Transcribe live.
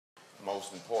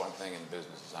most important thing in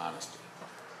business is honesty,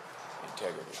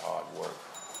 integrity, hard work,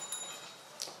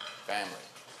 family,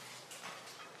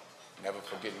 never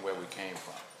forgetting where we came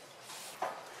from.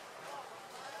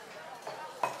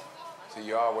 See,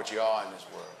 you are what you are in this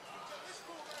world.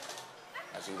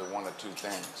 That's either one or two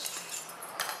things.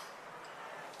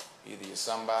 Either you're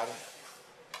somebody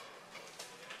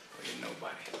or you're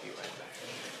nobody. Be right back.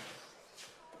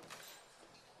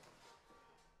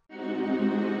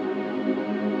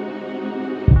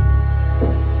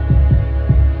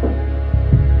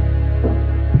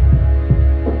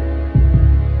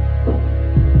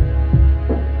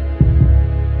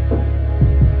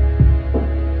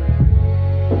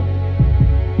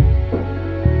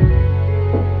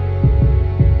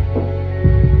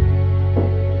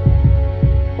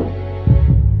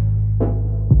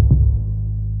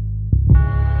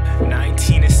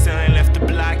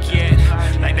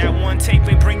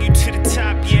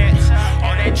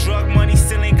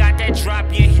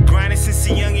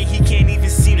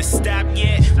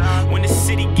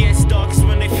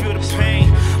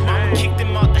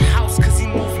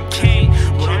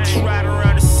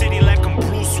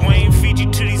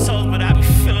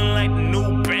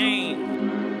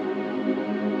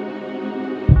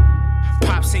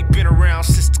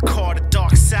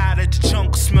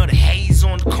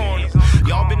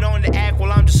 Y'all been on the act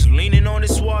while I'm just leaning on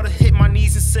this water. Hit my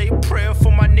knees and say a prayer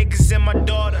for my niggas and my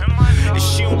dog.